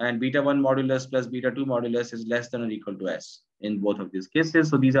 and beta 1 modulus plus beta 2 modulus is less than or equal to S in both of these cases.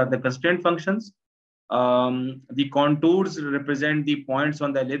 So these are the constraint functions. The contours represent the points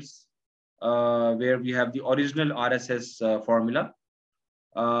on the ellipse where we have the original RSS formula.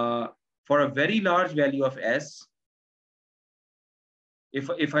 For a very large value of S,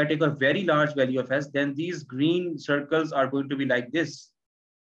 if I take a very large value of S, then these green circles are going to be like this.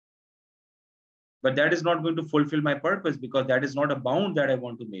 But that is not going to fulfill my purpose because that is not a bound that I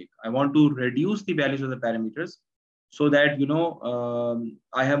want to make. I want to reduce the values of the parameters. so that,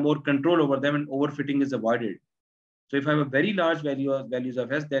 I have more control over them and overfitting is avoided. So if I have a very large values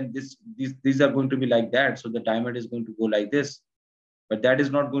of S, then these are going to be like that. So the diamond is going to go like this, but that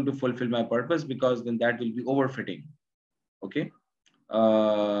is not going to fulfill my purpose, because then that will be overfitting. Okay.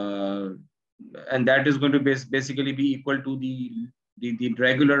 Uh, and that is going to basically be equal to the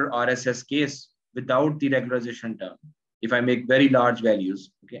regular RSS case without the regularization term, if I make very large values.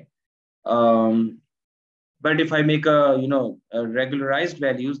 Okay. Um, but if I make a regularized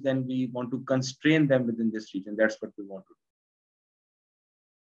values, then we want to constrain them within this region. That's what we want to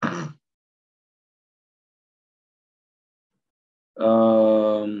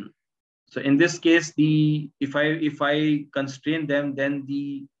do. So in this case, if I constrain them, then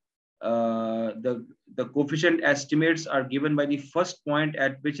the coefficient estimates are given by the first point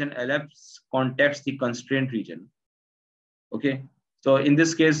at which an ellipse contacts the constraint region. Okay. So in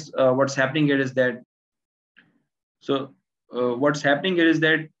this case, what's happening here is that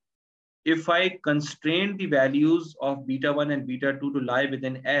if I constrain the values of beta 1 and beta 2 to lie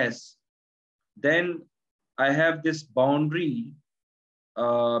within S, then I have this boundary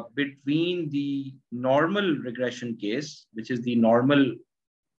between the normal regression case, which is the normal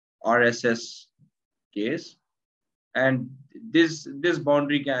RSS case, and this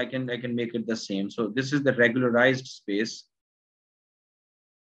boundary I can make it the same. So this is the regularized space.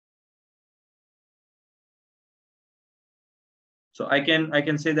 So I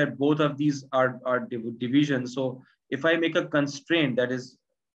can say that both of these are divisions. So if I make a constraint, that is,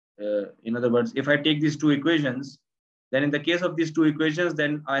 in other words, if I take these two equations, then in the case of these two equations,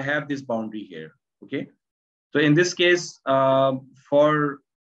 then I have this boundary here. Okay. So in this case, for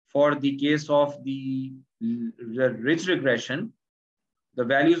the case of the ridge regression, the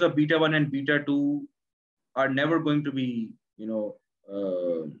values of beta 1 and beta 2 are never going to be, so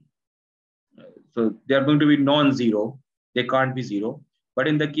they are going to be non-zero. They can't be zero. But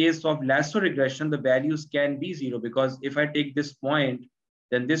in the case of lasso regression, the values can be zero, because if I take this point,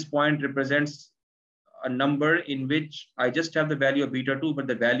 then this point represents a number in which I just have the value of beta 2, but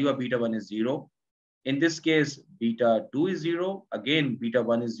the value of beta 1 is zero. In this case, beta 2 is zero. Again, beta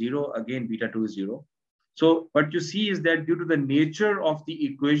 1 is zero. Again, beta 2 is zero. So what you see is that due to the nature of the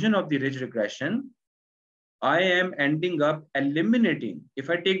equation of the ridge regression, I am ending up eliminating. If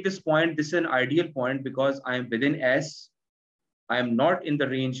I take this point, this is an ideal point because I am within S. I am not in the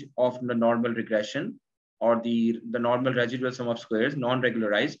range of the normal regression or the normal residual sum of squares,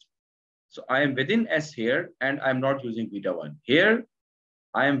 non-regularized. So I am within S here, and I'm not using beta 1. Here,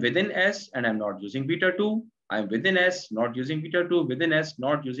 I am within S and I'm not using beta 2. I'm within S, not using beta 2, within S,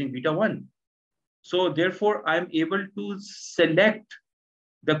 not using beta 1. So therefore, I'm able to select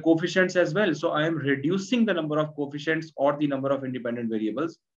the coefficients as well. So I am reducing the number of coefficients or the number of independent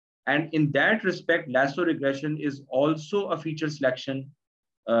variables. And in that respect, lasso regression is also a feature selection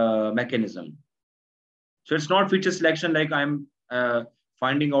mechanism. So it's not feature selection like I'm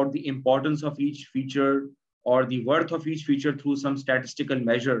finding out the importance of each feature or the worth of each feature through some statistical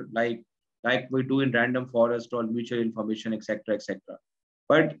measure, like we do in random forest or mutual information, etc., etc.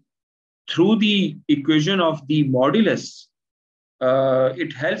 But through the equation of the modulus,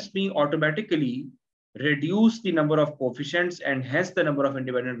 it helps me automatically reduce the number of coefficients and hence the number of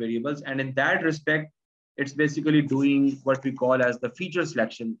independent variables. And in that respect, it's basically doing what we call as the feature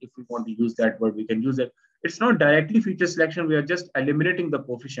selection. If we want to use that word, we can use it. It's not directly feature selection. We are just eliminating the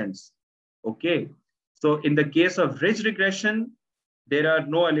coefficients. Okay. So in the case of ridge regression, there are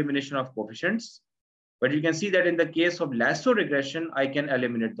no elimination of coefficients. But you can see that in the case of lasso regression, I can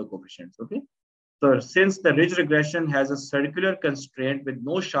eliminate the coefficients. Okay. So since the ridge regression has a circular constraint with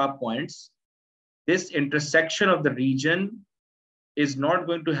no sharp points, this intersection of the region is not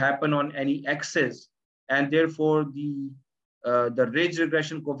going to happen on any axis, and therefore the ridge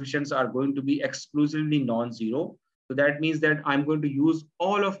regression coefficients are going to be exclusively non-zero. So that means that I'm going to use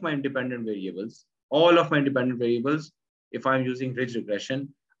all of my independent variables, if I'm using ridge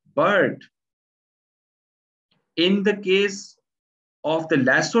regression. But in the case of the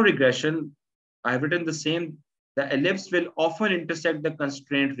lasso regression, I've written the same. The ellipse will often intersect the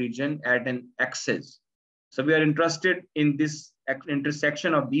constraint region at an axis. So we are interested in this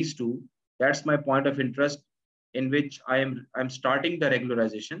intersection of these two. That's my point of interest, in which I'm starting the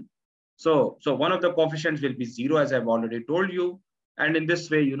regularization. So one of the coefficients will be zero, as I've already told you. And in this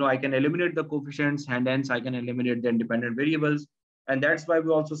way, I can eliminate the coefficients, and hence I can eliminate the independent variables. And that's why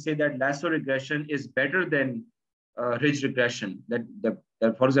we also say that lasso regression is better than ridge regression. That,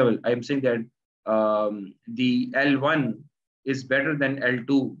 for example, I'm saying that the L1 is better than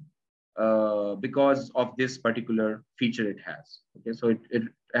L2 because of this particular feature it has. Okay, so it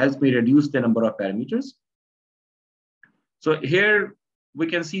helps me reduce the number of parameters. So here we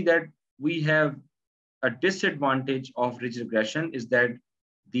can see that we have a disadvantage of ridge regression is that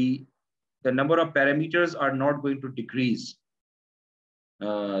the number of parameters are not going to decrease.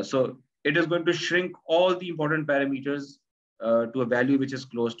 So it is going to shrink all the important parameters to a value which is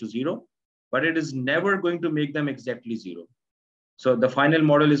close to zero, but it is never going to make them exactly zero. So the final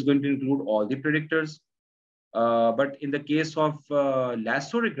model is going to include all the predictors. But in the case of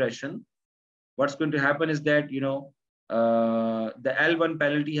lasso regression, what's going to happen is that, the L1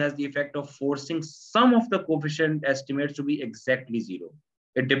 penalty has the effect of forcing some of the coefficient estimates to be exactly zero.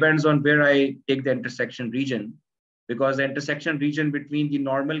 It depends on where I take the intersection region, because the intersection region between the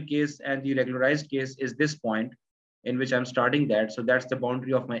normal case and the regularized case is this point in which I'm starting that. So that's the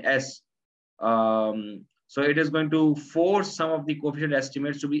boundary of my S. So it is going to force some of the coefficient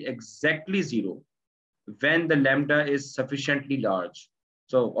estimates to be exactly zero when the lambda is sufficiently large.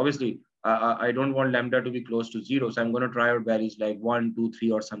 So obviously, I don't want lambda to be close to zero. So I'm going to try out values like 1, 2,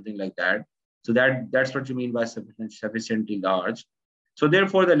 3, or something like that. So that's what you mean by sufficiently large. So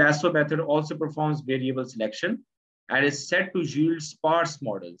therefore, the lasso method also performs variable selection and is set to yield sparse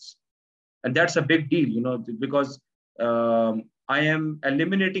models. And that's a big deal, because I am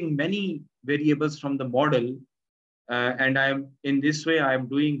eliminating many variables from the model, and I'm in this way, I am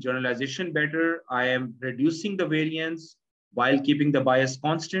doing generalization better. I am reducing the variance while keeping the bias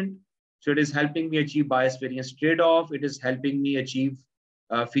constant. So it is helping me achieve bias variance trade-off. It is helping me achieve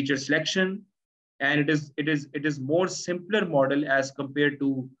feature selection, and it is more simpler model as compared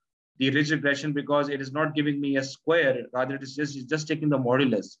to the ridge regression, because it is not giving me a square. Rather, it is just taking the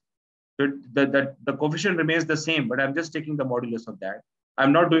modulus. So the coefficient remains the same, but I'm just taking the modulus of that.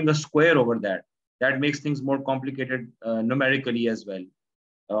 I'm not doing a square over that. That makes things more complicated numerically as well,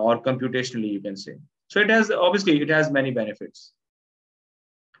 or computationally, you can say. So it has many benefits.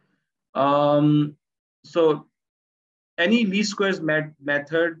 So any least squares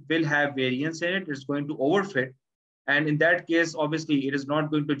method will have variance in it. It's going to overfit. And in that case, obviously, it is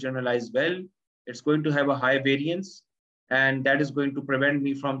not going to generalize well. It's going to have a high variance, and that is going to prevent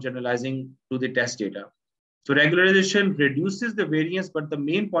me from generalizing to the test data. So regularization reduces the variance, but the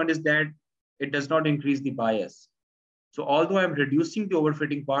main point is that it does not increase the bias. So although I'm reducing the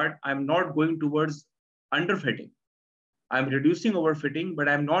overfitting part, I'm not going towards underfitting. I'm reducing overfitting, but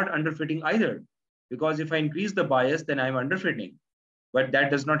I'm not underfitting either. Because if I increase the bias, then I'm underfitting. But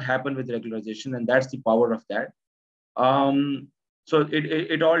that does not happen with regularization, and that's the power of that. So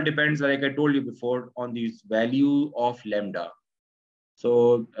it all depends, like I told you before, on the value of lambda.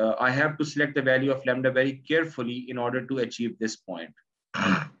 So I have to select the value of lambda very carefully in order to achieve this point.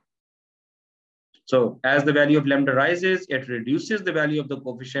 So as the value of lambda rises, it reduces the value of the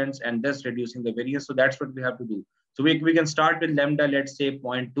coefficients and thus reducing the variance. So that's what we have to do. So we can start with lambda, let's say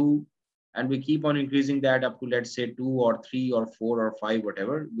 0.2, and we keep on increasing that up to, let's say, 2 or 3 or 4 or 5,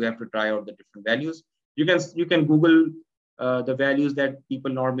 whatever. We have to try out the different values. You can Google the values that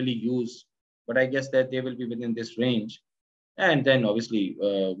people normally use, but I guess that they will be within this range. And then obviously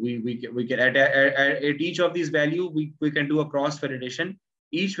we can at each of these value, we can do a cross validation.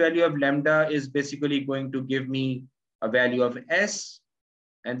 Each value of lambda is basically going to give me a value of S,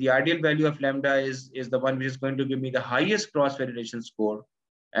 and the ideal value of lambda is the one which is going to give me the highest cross validation score.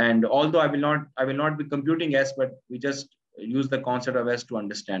 And although I will not be computing S, but we just use the concept of S to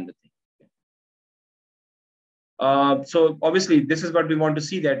understand the thing. So obviously this is what we want to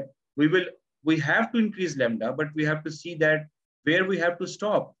see, that we have to increase lambda, but we have to see that where we have to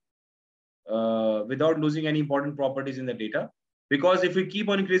stop without losing any important properties in the data. Because if we keep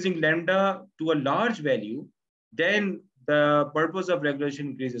on increasing lambda to a large value, then the purpose of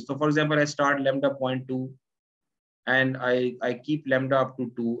regularization increases. So for example, I start lambda 0.2 and I keep lambda up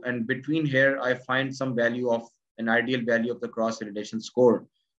to 2. And between here, I find some value of an ideal value of the cross validation score.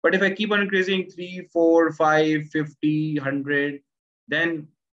 But if I keep on increasing 3, 4, 5, 50, 100, then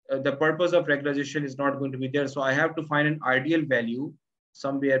the purpose of regularization is not going to be there. So I have to find an ideal value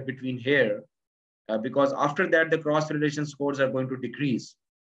somewhere between here, because after that, the cross validation scores are going to decrease.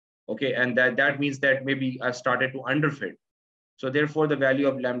 Okay, and that means that maybe I've started to underfit. So therefore, the value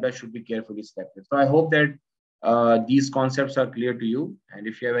of lambda should be carefully selected. So I hope that these concepts are clear to you. And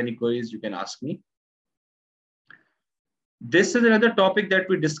if you have any queries, you can ask me. This is another topic that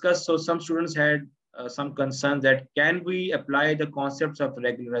we discussed. So some students had some concerns that can we apply the concepts of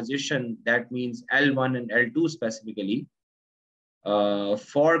regularization, that means L1 and L2 specifically,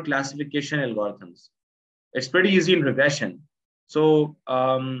 for classification algorithms. It's pretty easy in regression. So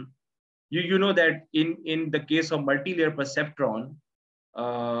you know that in the case of multi-layer perceptron,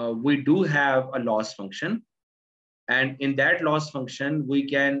 we do have a loss function. And in that loss function, we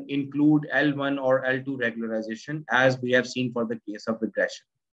can include L1 or L2 regularization, as we have seen for the case of regression.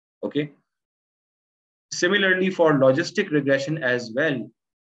 Okay. Similarly, for logistic regression as well,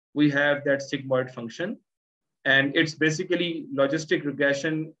 we have that sigmoid function. And it's basically logistic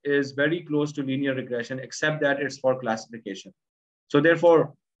regression is very close to linear regression, except that it's for classification. So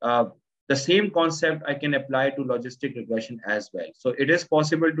therefore, the same concept I can apply to logistic regression as well. So it is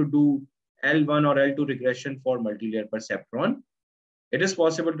possible to do L1 or L2 regression for multi-layer perceptron. It is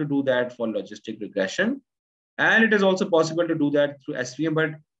possible to do that for logistic regression. And it is also possible to do that through SVM.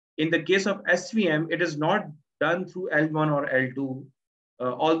 But in the case of SVM, it is not done through L1 or L2,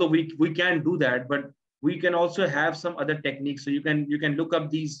 although we can do that, but we can also have some other techniques. So you can look up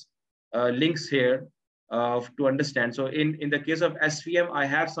these links here to understand. So in the case of SVM, I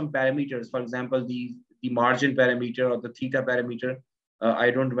have some parameters, for example, the margin parameter or the theta parameter. I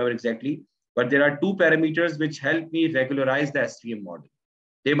don't remember exactly, but there are two parameters which help me regularize the SVM model.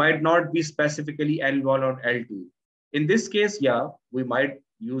 They might not be specifically L1 or L2. In this case, yeah, we might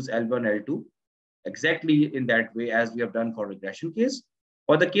use L1, L2 exactly in that way as we have done for regression case.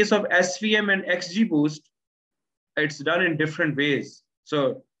 For the case of SVM and XGBoost, it's done in different ways.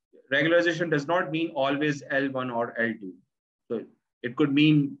 So regularization does not mean always L1 or L2. So it could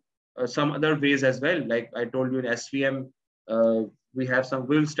mean some other ways as well. Like I told you in SVM, we have some,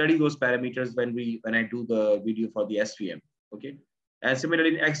 we'll study those parameters when I do the video for the SVM. Okay. And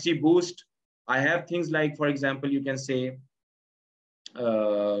similarly in XGBoost, I have things like, for example, you can say,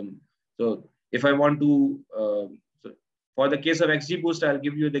 so if I want to, so for the case of XGBoost, I'll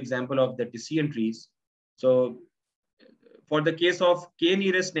give you the example of the decision trees. So for the case of k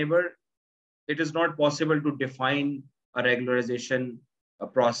nearest neighbor, it is not possible to define a regularization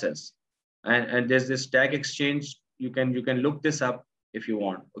process. And there's this tag exchange. You can look this up if you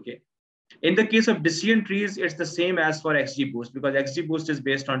want. Okay. In the case of decision trees, it's the same as for XGBoost because XGBoost is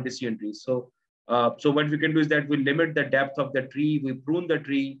based on decision trees. So so what we can do is that we limit the depth of the tree, we prune the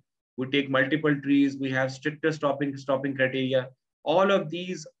tree, we take multiple trees, we have stricter stopping criteria. All of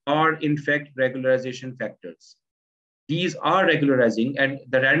these are in fact regularization factors. These are regularizing, and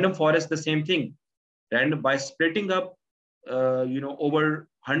the random forest, the same thing. Random by splitting up, over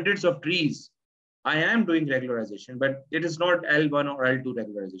hundreds of trees, I am doing regularization, but it is not L1 or L2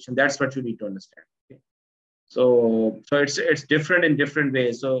 regularization. That's what you need to understand. Okay? So it's different in different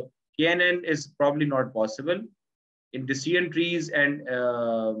ways. So KNN is probably not possible in decision trees and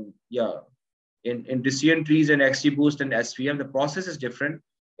in decision trees and XGBoost and SVM. The process is different.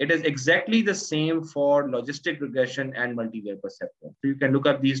 It is exactly the same for logistic regression and multi-layer perceptron. So you can look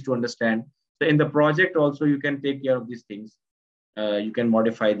up these to understand. So in the project also, you can take care of these things. You can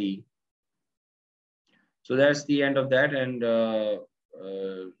modify the. So that's the end of that. And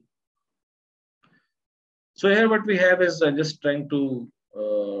so here what we have is just trying to,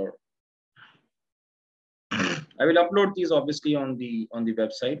 I will upload these obviously on the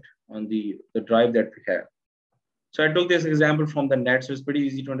website, on the drive that we have. So I took this example from the net, so it's pretty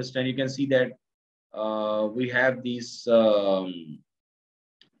easy to understand. You can see that we have these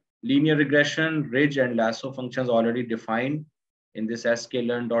linear regression, ridge, and lasso functions already defined in this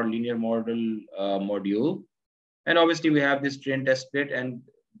sklearned or linear model module. And obviously we have this train test split, and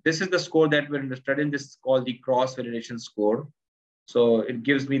this is the score that we're studying. This is called the cross validation score. So it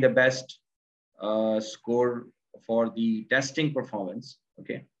gives me the best score for the testing performance.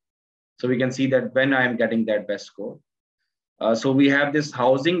 Okay. So we can see that when I'm getting that best score. So we have this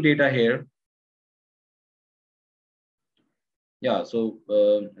housing data here. Yeah, so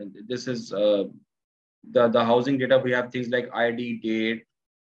this is the housing data. We have things like ID, date,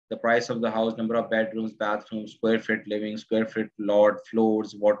 the price of the house, number of bedrooms, bathrooms, square feet living, square feet lot,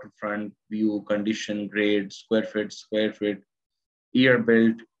 floors, waterfront, view, condition, grade, square feet, year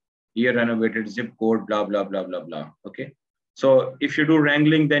built, year renovated, zip code, blah, blah, blah, blah, blah. Okay. So if you do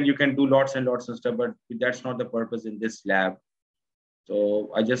wrangling, then you can do lots and lots of stuff, but that's not the purpose in this lab.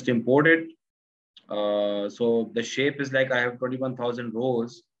 So I just import it. So the shape is like I have 21,000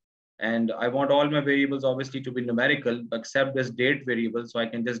 rows, and I want all my variables obviously to be numerical, except this date variable. So I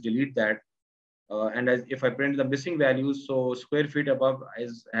can just delete that. And if I print the missing values, so square feet above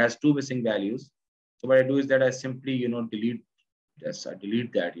has two missing values. So what I do is that I simply, delete this. I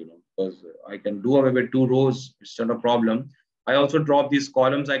delete that, because I can do away with two rows. It's not a problem. I also drop these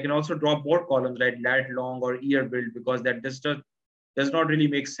columns. I can also drop more columns like lat long or year build, because that does not really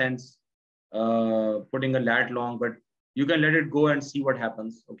make sense putting a lat long, but you can let it go and see what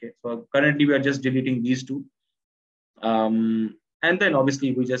happens. Okay, so currently we are just deleting these two. And then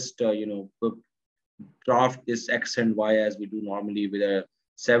obviously we just, draft this X and Y as we do normally with a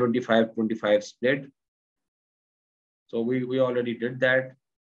 75-25 split. So we already did that.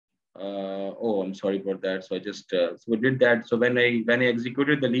 Oh, I'm sorry about that. So I just so we did that. So when I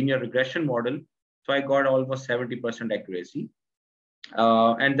executed the linear regression model, so I got almost 70% accuracy.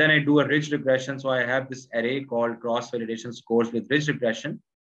 And then I do a ridge regression. So I have this array called cross validation scores with ridge regression,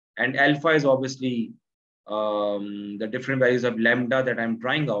 and alpha is obviously the different values of lambda that I'm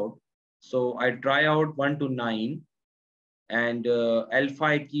trying out. So I try out 1 to 9, and alpha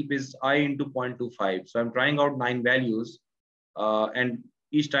I keep is I into 0.25. So I'm trying out 9 values, and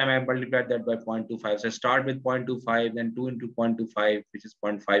each time I multiply that by 0.25. So I start with 0.25, then 2 into 0.25, which is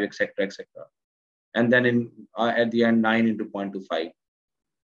 0.5, etc., etc. And then at the end, 9 into 0.25.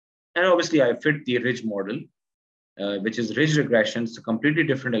 And obviously, I fit the ridge model, which is ridge regression. It's a completely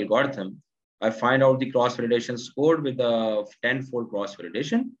different algorithm. I find out the cross-validation score with a 10-fold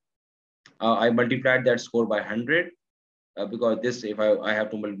cross-validation. I multiplied that score by 100, because this, if I have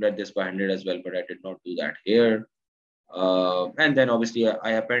to multiply this by 100 as well, but I did not do that here. And then obviously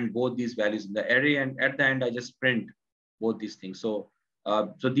I append both these values in the array, and at the end I just print both these things. So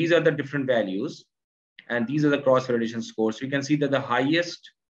so these are the different values, and these are the cross-validation scores. So you can see that the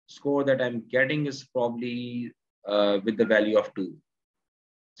highest score that I'm getting is probably with the value of 2,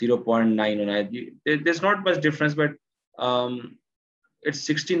 0.9. There's not much difference, but it's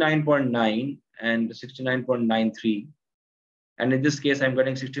 69.9 and 69.93. And in this case, I'm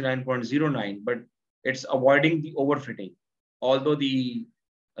getting 69.09, but it's avoiding the overfitting. Although the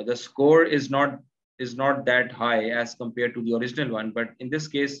score is not that high as compared to the original one, but in this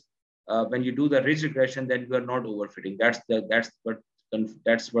case, when you do the ridge regression, then you are not overfitting. That's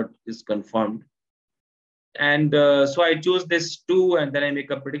what is confirmed. And so I choose this 2, and then I make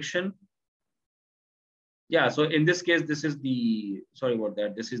a prediction. Yeah. So in this case, this is the sorry about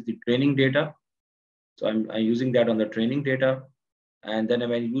that. This is the training data. So I'm using that on the training data. And then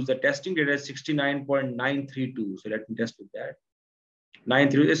when you use the testing data, 69.932. So let me test with that.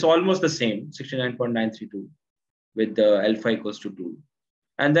 93, it's almost the same, 69.932 with the alpha equals to 2.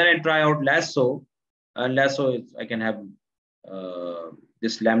 And then I try out lasso, and lasso, I can have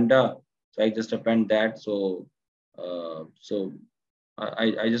this lambda. So I just append that. So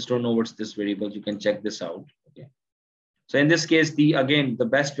I just don't know what's this variable. You can check this out. Okay. So in this case, again, the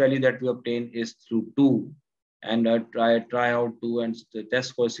best value that we obtain is through 2. And try out 2, and the test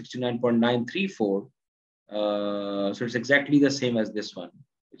score is 69.934. So it's exactly the same as this one,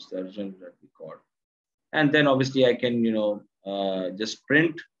 which is the original that we got. And then obviously I can, just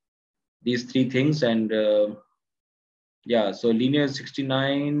print these 3 things. And yeah, so linear is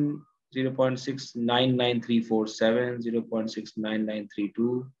 69, 0.699347, 0.69932,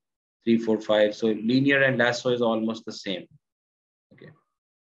 345. So linear and lasso is almost the same. Okay.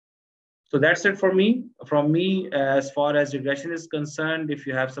 So that's it for me. From me, as far as regression is concerned, if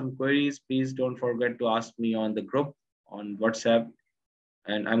you have some queries, please don't forget to ask me on the group on WhatsApp.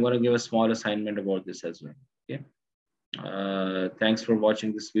 And I'm going to give a small assignment about this as well. Okay. Thanks for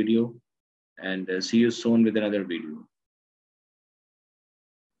watching this video, and see you soon with another video.